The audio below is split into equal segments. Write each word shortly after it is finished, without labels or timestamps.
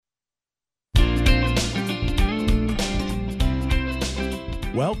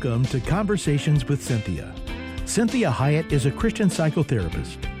Welcome to Conversations with Cynthia. Cynthia Hiett is a Christian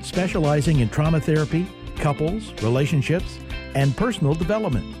psychotherapist specializing in trauma therapy, couples, relationships, and personal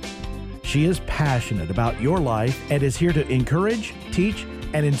development. She is passionate about your life and is here to encourage, teach,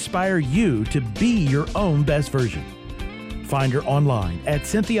 and inspire you to be your own best version. Find her online at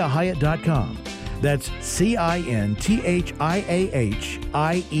CynthiaHiett.com. That's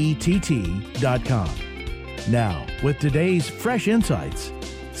CynthiaHiett.com. Now, with today's fresh insights,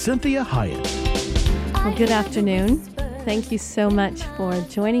 Cynthia Hiett. Well, good afternoon. Thank you so much for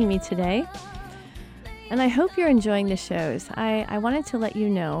joining me today. And I hope you're enjoying the shows. I wanted to let you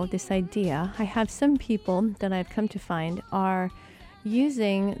know this idea. I have some people that I've come to find are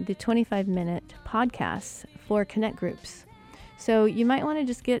using the 25-minute podcasts for connect groups. So you might want to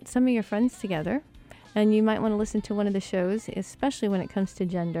just get some of your friends together, and you might want to listen to one of the shows, especially when it comes to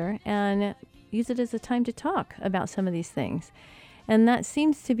gender, and use it as a time to talk about some of these things. And that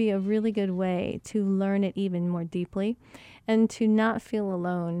seems to be a really good way to learn it even more deeply and to not feel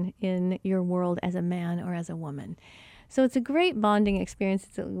alone in your world as a man or as a woman. So it's a great bonding experience.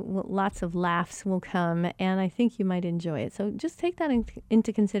 Lots of laughs will come, and I think you might enjoy it. So just take that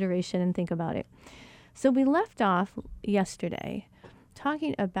into consideration and think about it. So we left off yesterday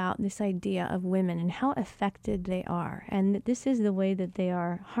talking about this idea of women and how affected they are. And this is the way that they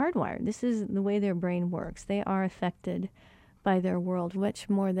are hardwired. This is the way their brain works. They are affected by their world much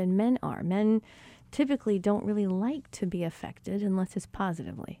more than men are. Men typically don't really like to be affected unless it's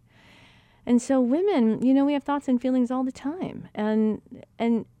positively. And so women, we have thoughts and feelings all the time. And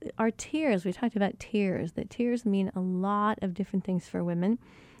our tears, we talked about tears, that tears mean a lot of different things for women,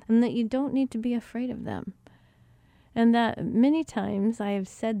 and that you don't need to be afraid of them. And that many times I have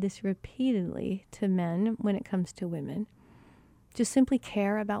said this repeatedly to men when it comes to women, just simply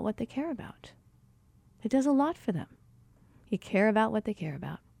care about what they care about. It does a lot for them. You care about what they care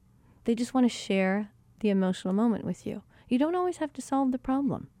about. They just want to share the emotional moment with you. You don't always have to solve the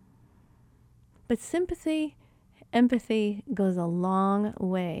problem. But sympathy, empathy goes a long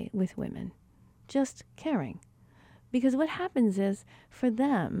way with women. Just caring. Because what happens is, for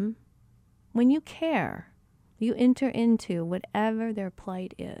them, when you care, you enter into whatever their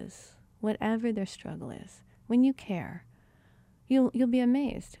plight is, whatever their struggle is. When you care, you'll be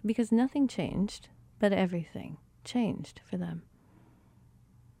amazed, because nothing changed, but everything changed for them.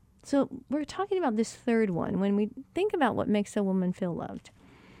 So we're talking about this third one. When we think about what makes a woman feel loved,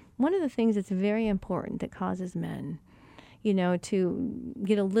 one of the things that's very important that causes men to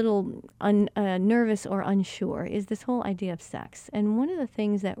get a little nervous or unsure is this whole idea of sex. And one of the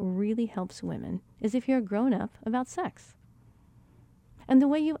things that really helps women is if you're grown up about sex. And the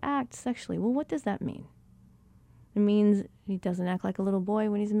way you act sexually, well, what does that mean? It means he doesn't act like a little boy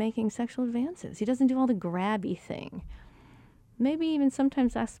when he's making sexual advances. He doesn't do all the grabby thing. Maybe even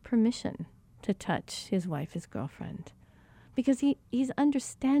sometimes asks permission to touch his wife, his girlfriend. Because he's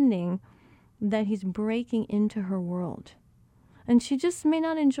understanding that he's breaking into her world. And she just may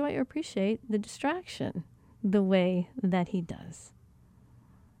not enjoy or appreciate the distraction the way that he does.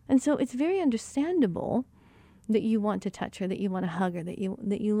 And so it's very understandable that you want to touch her, that you want to hug her, that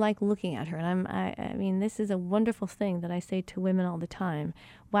you like looking at her. And I mean, this is a wonderful thing that I say to women all the time.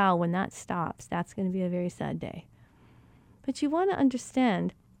 Wow, when that stops, that's going to be a very sad day. But you want to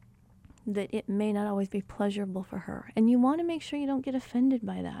understand that it may not always be pleasurable for her. And you want to make sure you don't get offended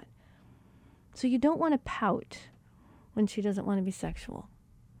by that. So you don't want to pout when she doesn't want to be sexual.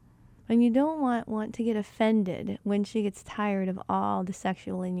 And you don't want to get offended when she gets tired of all the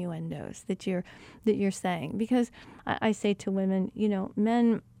sexual innuendos that you're saying. Because I say to women,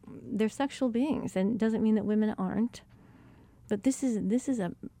 men, they're sexual beings, and it doesn't mean that women aren't. But this is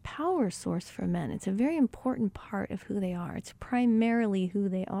a power source for men. It's a very important part of who they are. It's primarily who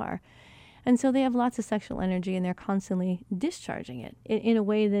they are. And so they have lots of sexual energy, and they're constantly discharging it in a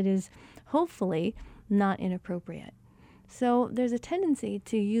way that is hopefully not inappropriate. So there's a tendency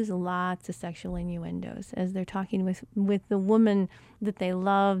to use lots of sexual innuendos as they're talking with the woman that they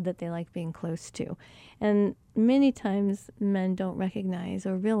love, that they like being close to. And many times men don't recognize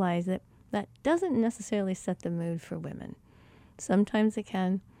or realize that that doesn't necessarily set the mood for women. Sometimes it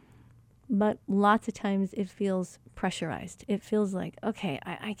can, but lots of times it feels pressurized. It feels like, okay,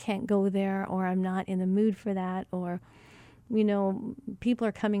 I can't go there, or I'm not in the mood for that, or, people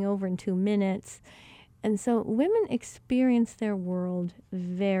are coming over in 2 minutes. And so women experience their world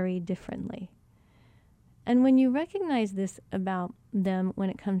very differently. And when you recognize this about them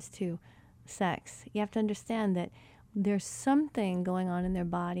when it comes to sex, you have to understand that there's something going on in their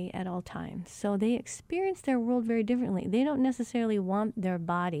body at all times. So they experience their world very differently. They don't necessarily want their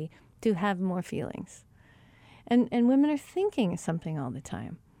body to have more feelings. And women are thinking something all the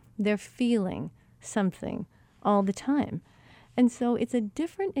time. They're feeling something all the time. And so it's a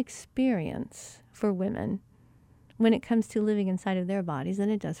different experience for women when it comes to living inside of their bodies than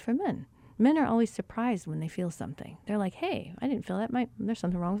it does for men. Men are always surprised when they feel something. They're like, hey, I didn't feel that. There's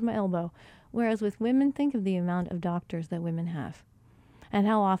something wrong with my elbow. Whereas with women, think of the amount of doctors that women have and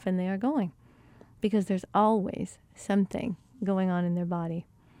how often they are going, because there's always something going on in their body.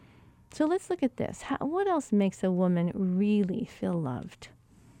 So let's look at this. What else makes a woman really feel loved?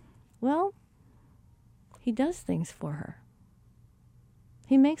 Well, he does things for her.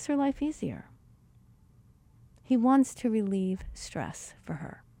 He makes her life easier. He wants to relieve stress for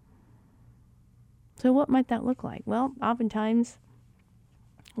her. So what might that look like? Well, oftentimes,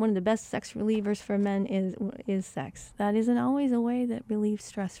 one of the best sex relievers for men is sex. That isn't always a way that relieves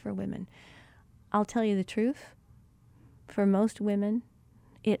stress for women. I'll tell you the truth. For most women,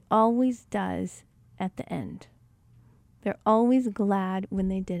 it always does at the end. They're always glad when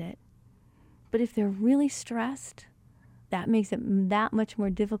they did it. But if they're really stressed, that makes it that much more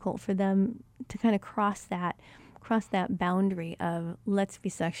difficult for them to kind of cross that boundary of let's be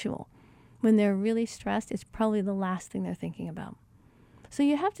sexual. When they're really stressed, it's probably the last thing they're thinking about. So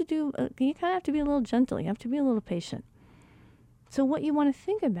you kind of have to be a little gentle. You have to be a little patient. So what you want to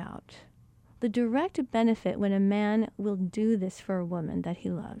think about, the direct benefit when a man will do this for a woman that he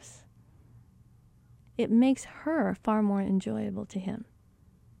loves, it makes her far more enjoyable to him.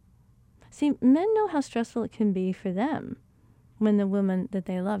 See, men know how stressful it can be for them when the woman that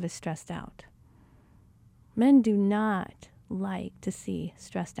they love is stressed out. Men do not like to see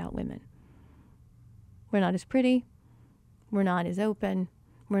stressed out women. We're not as pretty. We're not as open.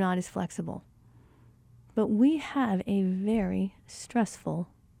 We're not as flexible. But we have a very stressful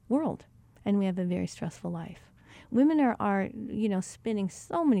world, and we have a very stressful life. Women are spinning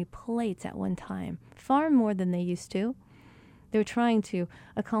so many plates at one time, far more than they used to. They're trying to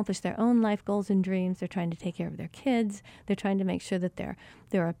accomplish their own life goals and dreams. They're trying to take care of their kids. They're trying to make sure that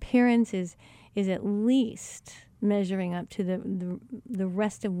their appearance is at least measuring up to the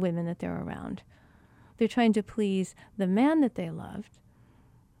rest of women that they're around. They're trying to please the man that they loved,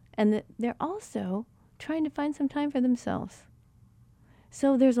 and they're also trying to find some time for themselves.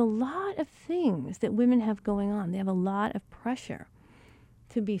 So there's a lot of things that women have going on. They have a lot of pressure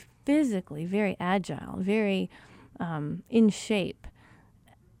to be physically very agile, very in shape,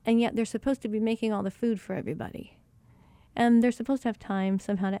 and yet they're supposed to be making all the food for everybody. And they're supposed to have time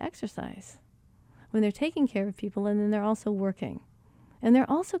somehow to exercise when they're taking care of people, and then they're also working. And they're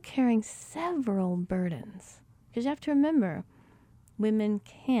also carrying several burdens. Because you have to remember, women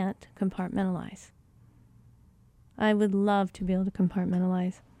can't compartmentalize. I would love to be able to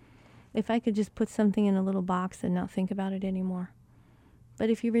compartmentalize. If I could just put something in a little box and not think about it anymore. But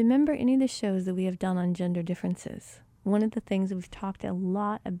if you remember any of the shows that we have done on gender differences, one of the things we've talked a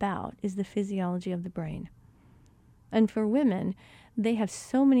lot about is the physiology of the brain. And for women, they have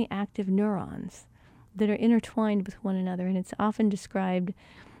so many active neurons that are intertwined with one another, and it's often described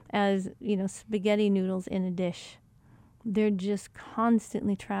as, spaghetti noodles in a dish. They're just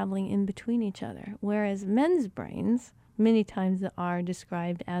constantly traveling in between each other, whereas men's brains many times are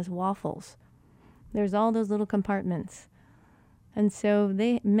described as waffles. There's all those little compartments. And so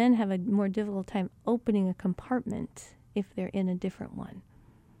men have a more difficult time opening a compartment if they're in a different one.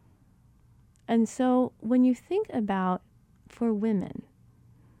 And so when you think about, for women,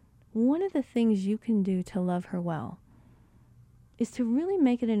 one of the things you can do to love her well is to really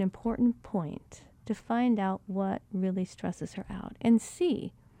make it an important point to find out what really stresses her out and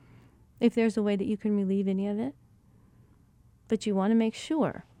see if there's a way that you can relieve any of it. But you want to make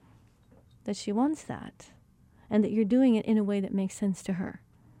sure that she wants that and that you're doing it in a way that makes sense to her.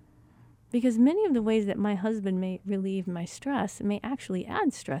 Because many of the ways that my husband may relieve my stress may actually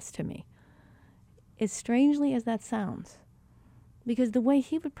add stress to me, as strangely as that sounds. Because the way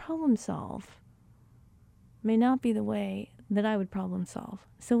he would problem solve may not be the way that I would problem solve.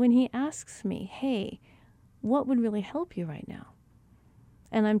 So when he asks me, hey, what would really help you right now?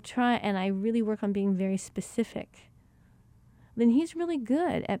 And I really work on being very specific, then he's really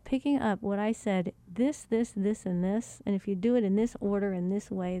good at picking up what I said, this, and this. And if you do it in this order, in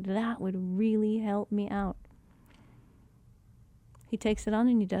this way, that would really help me out. He takes it on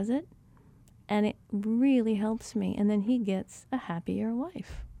and he does it. And it really helps me. And then he gets a happier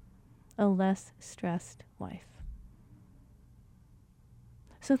wife, a less stressed wife.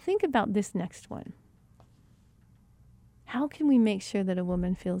 So think about this next one. How can we make sure that a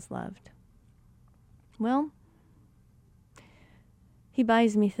woman feels loved? Well, he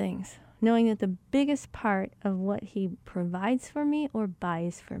buys me things, knowing that the biggest part of what he provides for me or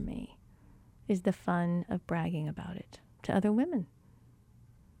buys for me is the fun of bragging about it to other women.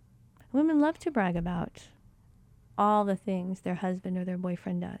 Women love to brag about all the things their husband or their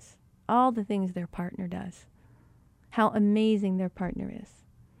boyfriend does, all the things their partner does, how amazing their partner is.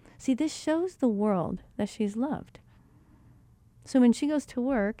 See, this shows the world that she's loved. So when she goes to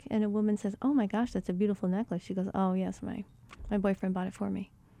work and a woman says, "Oh my gosh, that's a beautiful necklace," she goes, "Oh yes, my boyfriend bought it for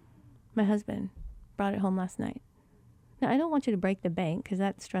me. My husband brought it home last night." Now, I don't want you to break the bank, because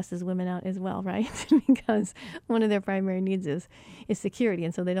that stresses women out as well, right? Because one of their primary needs is security,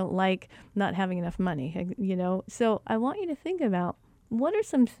 and so they don't like not having enough money, you know? So I want you to think about, what are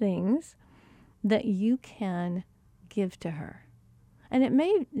some things that you can give to her? And it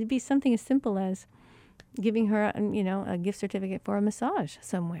may be something as simple as giving her, a gift certificate for a massage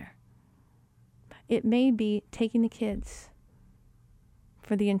somewhere. It may be taking the kids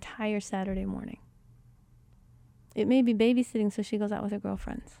for the entire Saturday morning. It may be babysitting so she goes out with her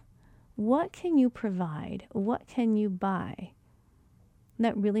girlfriends. What can you provide? What can you buy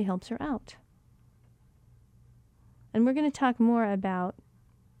that really helps her out? And we're going to talk more about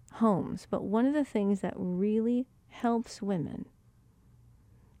homes, but one of the things that really helps women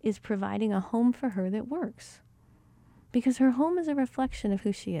is providing a home for her that works, because her home is a reflection of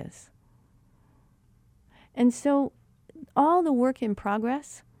who she is. And so all the work in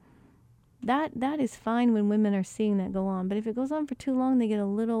progress, that is fine when women are seeing that go on. But if it goes on for too long, they get a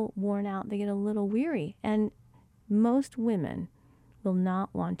little worn out. They get a little weary. And most women will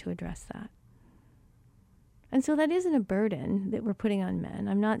not want to address that. And so that isn't a burden that we're putting on men.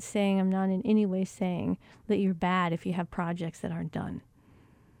 I'm not in any way saying that you're bad if you have projects that aren't done.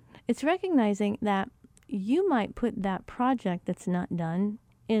 It's recognizing that you might put that project that's not done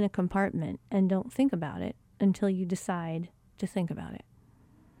in a compartment and don't think about it until you decide to think about it.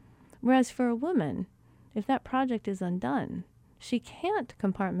 Whereas for a woman, if that project is undone, she can't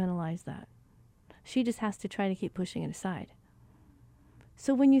compartmentalize that. She just has to try to keep pushing it aside.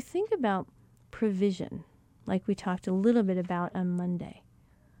 So when you think about provision, like we talked a little bit about on Monday,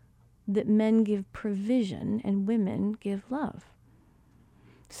 that men give provision and women give love.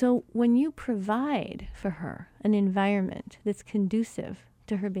 So when you provide for her an environment that's conducive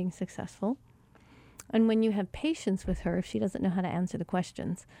to her being successful, and when you have patience with her if she doesn't know how to answer the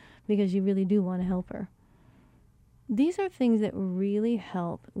questions, because you really do want to help her, these are things that really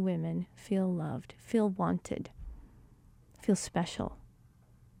help women feel loved, feel wanted, feel special.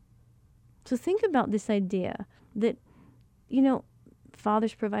 So think about this idea that,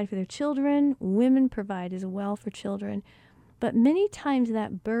 fathers provide for their children, women provide as well for children, but many times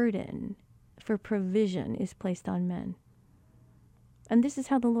that burden for provision is placed on men. And this is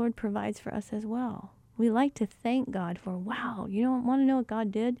how the Lord provides for us as well. We like to thank God for, wow, want to know what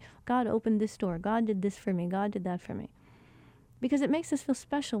God did? God opened this door. God did this for me. God did that for me. Because it makes us feel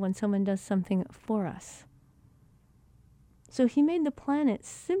special when someone does something for us. So he made the planet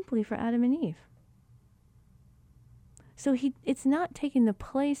simply for Adam and Eve. So it's not taking the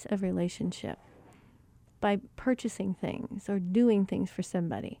place of relationship by purchasing things or doing things for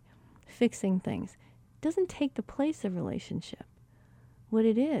somebody, fixing things. It doesn't take the place of relationship. What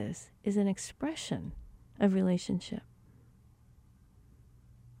it is an expression of relationship.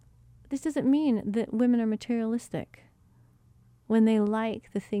 This doesn't mean that women are materialistic when they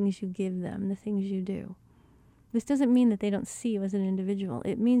like the things you give them, the things you do. This doesn't mean that they don't see you as an individual.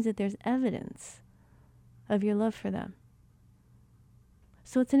 It means that there's evidence of your love for them.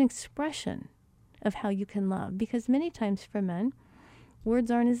 So it's an expression of how you can love, because many times for men,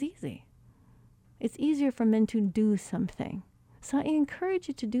 words aren't as easy. It's easier for men to do something. So I encourage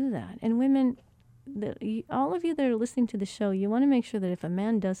you to do that. And women, all of you that are listening to the show, you want to make sure that if a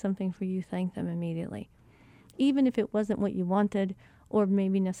man does something for you, thank them immediately, even if it wasn't what you wanted or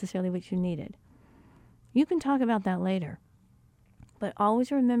maybe necessarily what you needed. You can talk about that later. But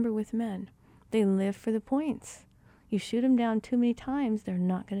always remember with men, they live for the points. You shoot them down too many times, they're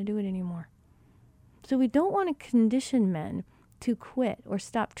not going to do it anymore. So we don't want to condition men to quit or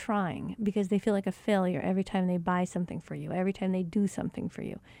stop trying because they feel like a failure every time they buy something for you, every time they do something for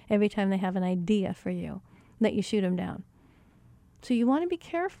you, every time they have an idea for you, that you shoot them down. So you want to be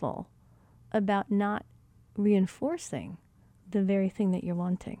careful about not reinforcing the very thing that you're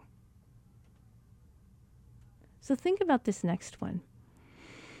wanting. So think about this next one.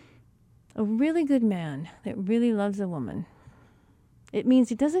 A really good man that really loves a woman, it means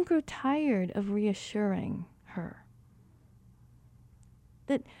he doesn't grow tired of reassuring her.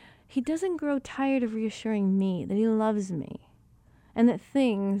 That he doesn't grow tired of reassuring me that he loves me and that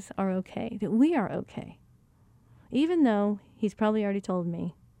things are okay, that we are okay. Even though he's probably already told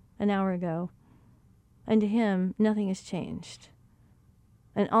me an hour ago, and to him, nothing has changed.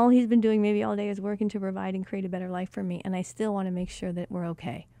 And all he's been doing maybe all day is working to provide and create a better life for me. And I still want to make sure that we're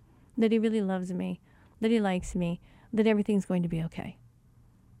okay, that he really loves me, that he likes me, that everything's going to be okay.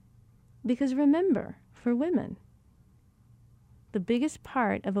 Because remember, for women, the biggest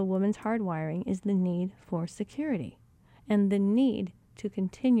part of a woman's hardwiring is the need for security and the need to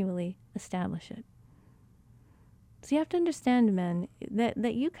continually establish it. So you have to understand, men,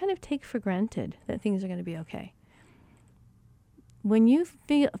 that you kind of take for granted that things are going to be okay. When you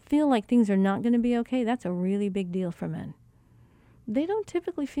feel like things are not going to be okay, that's a really big deal for men. They don't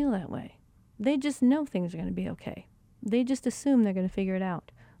typically feel that way. They just know things are going to be okay. They just assume they're going to figure it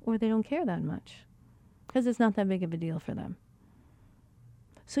out, or they don't care that much because it's not that big of a deal for them.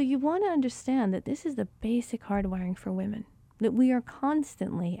 So you want to understand that this is the basic hardwiring for women, that we are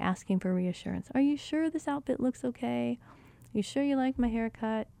constantly asking for reassurance. Are you sure this outfit looks okay? Are you sure you like my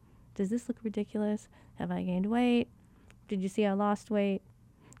haircut? Does this look ridiculous? Have I gained weight? Did you see I lost weight?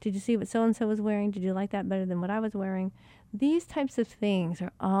 Did you see what so-and-so was wearing? Did you like that better than what I was wearing? These types of things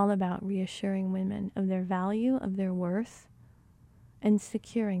are all about reassuring women of their value, of their worth, and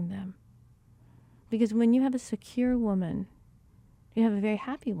securing them. Because when you have a secure woman, you have a very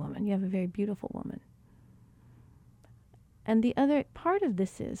happy woman. You have a very beautiful woman. And the other part of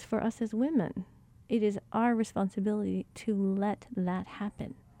this is, for us as women, it is our responsibility to let that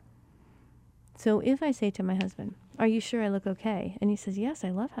happen. So if I say to my husband, are you sure I look okay? And he says, yes, I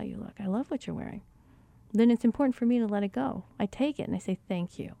love how you look. I love what you're wearing. Then it's important for me to let it go. I take it and I say,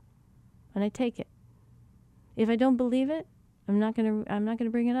 thank you. And I take it. If I don't believe it, I'm not going to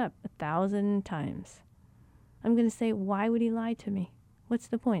bring it up 1,000 times. I'm going to say, why would he lie to me? What's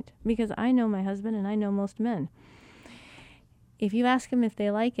the point? Because I know my husband and I know most men. If you ask them if they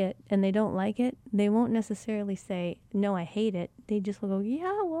like it and they don't like it, they won't necessarily say, no, I hate it. They just will go,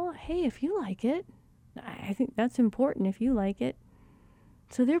 yeah, well, hey, if you like it, I think that's important if you like it.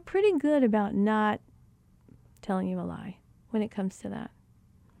 So they're pretty good about not telling you a lie when it comes to that.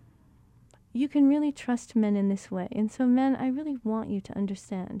 You can really trust men in this way. And so men, I really want you to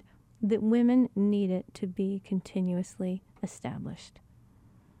understand that women need it to be continuously established.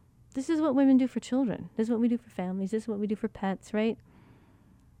 This is what women do for children. This is what we do for families. This is what we do for pets, right?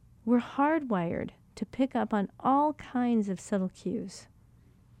 We're hardwired to pick up on all kinds of subtle cues.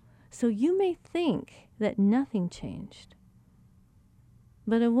 So you may think that nothing changed.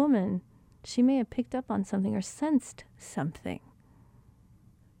 But a woman, she may have picked up on something or sensed something.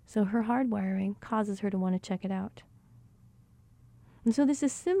 So her hardwiring causes her to want to check it out. And so this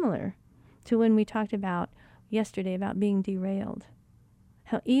is similar to when we talked about yesterday about being derailed.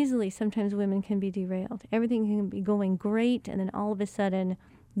 How easily sometimes women can be derailed. Everything can be going great, and then all of a sudden,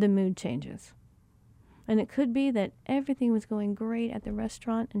 the mood changes. And it could be that everything was going great at the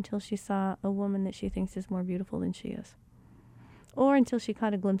restaurant until she saw a woman that she thinks is more beautiful than she is. Or until she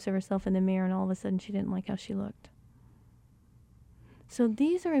caught a glimpse of herself in the mirror and all of a sudden she didn't like how she looked. So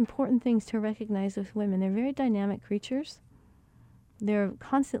these are important things to recognize with women. They're very dynamic creatures. They're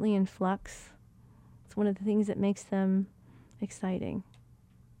constantly in flux. It's one of the things that makes them exciting.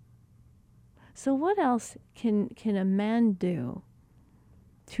 So what else can a man do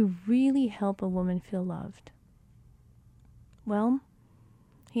to really help a woman feel loved? Well,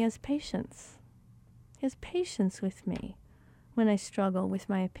 he has patience. He has patience with me when I struggle with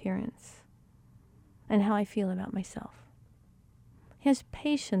my appearance and how I feel about myself. He has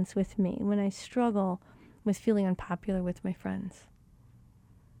patience with me when I struggle with feeling unpopular with my friends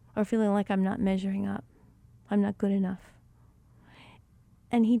or feeling like I'm not measuring up, I'm not good enough.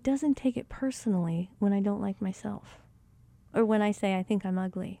 And he doesn't take it personally when I don't like myself or when I say I think I'm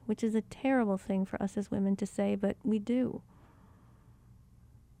ugly, which is a terrible thing for us as women to say, but we do.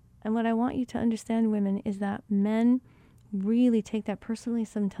 And what I want you to understand, women, is that men really take that personally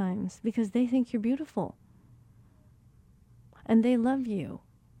sometimes because they think you're beautiful. And they love you.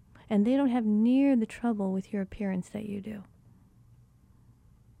 And they don't have near the trouble with your appearance that you do.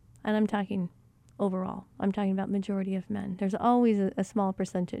 And I'm talking overall. I'm talking about majority of men. There's always a small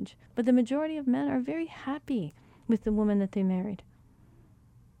percentage. But the majority of men are very happy with the woman that they married.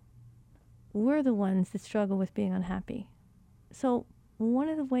 We're the ones that struggle with being unhappy. So one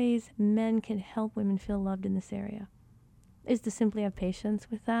of the ways men can help women feel loved in this area is to simply have patience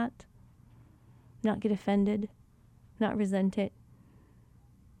with that, not get offended, not resent it.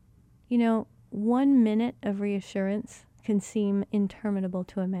 You know, 1 minute of reassurance can seem interminable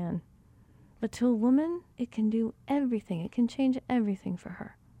to a man. But to a woman, it can do everything. It can change everything for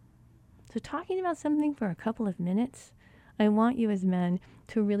her. So talking about something for a couple of minutes, I want you as men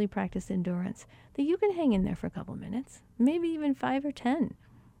to really practice endurance. That you can hang in there for a couple of minutes, maybe even 5 or 10.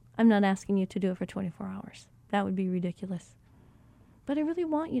 I'm not asking you to do it for 24 hours. That would be ridiculous. But I really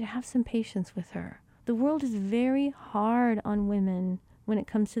want you to have some patience with her. The world is very hard on women when it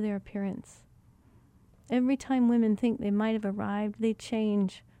comes to their appearance. Every time women think they might have arrived, they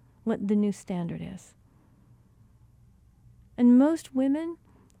change what the new standard is. And most women,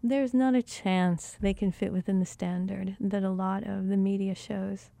 there's not a chance they can fit within the standard that a lot of the media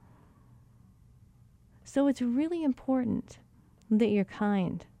shows. So it's really important that you're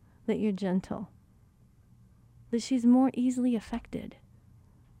kind, that you're gentle, that she's more easily affected.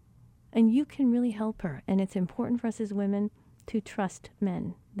 And you can really help her. And it's important for us as women to trust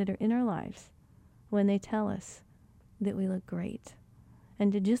men that are in our lives when they tell us that we look great,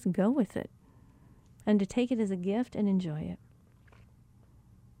 and to just go with it, and to take it as a gift and enjoy it.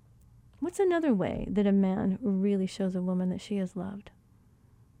 What's another way that a man really shows a woman that she is loved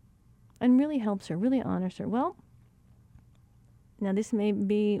and really helps her, really honors her? Well, now this may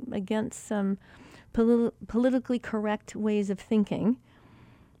be against some politically correct ways of thinking,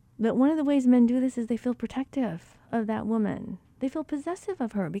 but one of the ways men do this is they feel protective of that woman. They feel possessive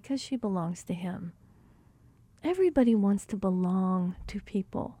of her because she belongs to him. Everybody wants to belong to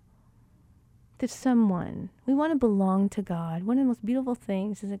people, to someone. We want to belong to God. One of the most beautiful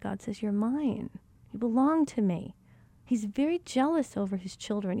things is that God says, you're mine. You belong to me. He's very jealous over his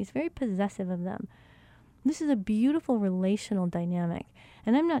children. He's very possessive of them. This is a beautiful relational dynamic.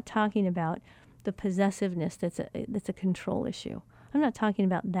 And I'm not talking about the possessiveness that's a control issue. I'm not talking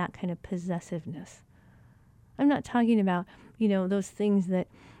about that kind of possessiveness. I'm not talking about, those things that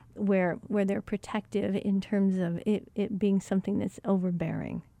where they're protective in terms of it being something that's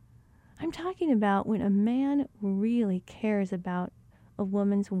overbearing. I'm talking about when a man really cares about a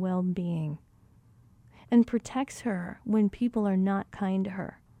woman's well-being and protects her when people are not kind to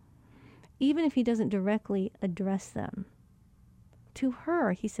her, even if he doesn't directly address them. To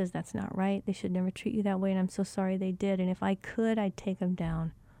her, he says, that's not right. They should never treat you that way, and I'm so sorry they did. And if I could, I'd take them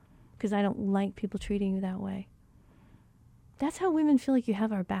down because I don't like people treating you that way. That's how women feel like you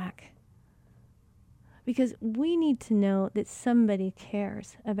have our back. Because we need to know that somebody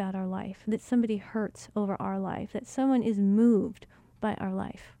cares about our life, that somebody hurts over our life, that someone is moved by our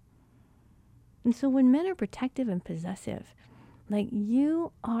life. And so when men are protective and possessive, like,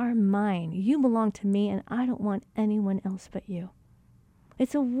 you are mine, you belong to me, and I don't want anyone else but you.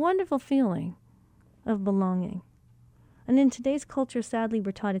 It's a wonderful feeling of belonging. And in today's culture, sadly,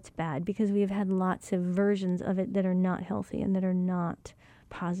 we're taught it's bad because we have had lots of versions of it that are not healthy and that are not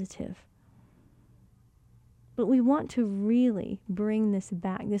positive. But we want to really bring this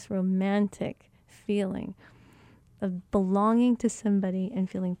back, this romantic feeling of belonging to somebody and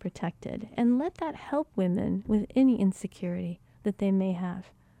feeling protected. And let that help women with any insecurity that they may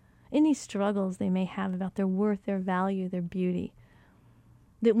have, any struggles they may have about their worth, their value, their beauty.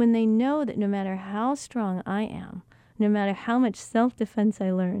 That when they know that no matter how strong I am, no matter how much self-defense I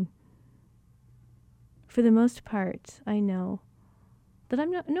learn, for the most part, I know that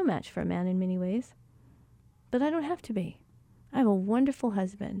I'm no match for a man in many ways. But I don't have to be. I have a wonderful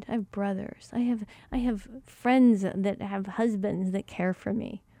husband. I have brothers. I have friends that have husbands that care for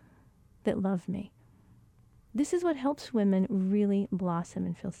me, that love me. This is what helps women really blossom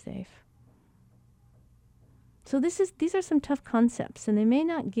and feel safe. So these are some tough concepts, and they may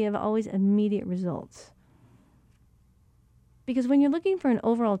not give always immediate results. Because when you're looking for an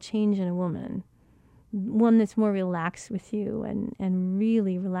overall change in a woman, one that's more relaxed with you and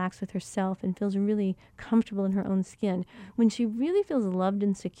really relaxed with herself and feels really comfortable in her own skin, when she really feels loved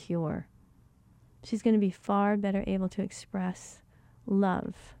and secure, she's going to be far better able to express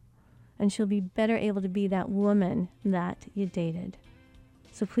love. And she'll be better able to be that woman that you dated.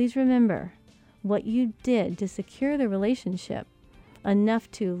 So please remember what you did to secure the relationship enough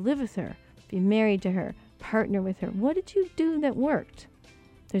to live with her, be married to her, partner with her. What did you do that worked?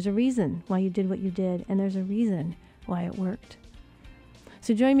 There's a reason why you did what you did, and there's a reason why it worked.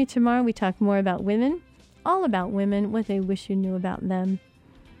 So join me tomorrow. We talk more about women, all about women, what they wish you knew about them.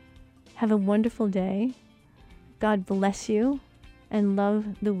 Have a wonderful day. God bless you, and love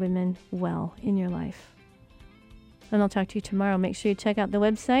the women well in your life. And I'll talk to you tomorrow. Make sure you check out the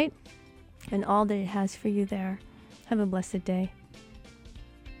website and all that it has for you there. Have a blessed day.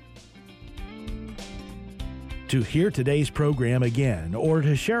 To hear today's program again or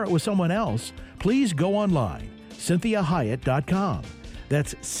to share it with someone else, please go online, CynthiaHiett.com.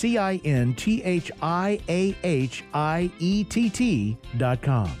 That's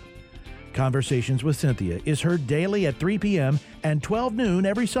CynthiaHiett.com. Conversations with Cynthia is heard daily at 3 p.m. and 12 noon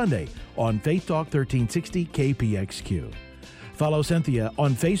every Sunday on Faith Talk 1360 KPXQ. Follow Cynthia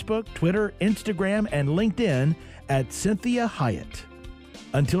on Facebook, Twitter, Instagram, and LinkedIn at Cynthia Hiett.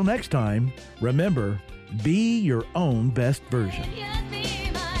 Until next time, remember, Be your own best version.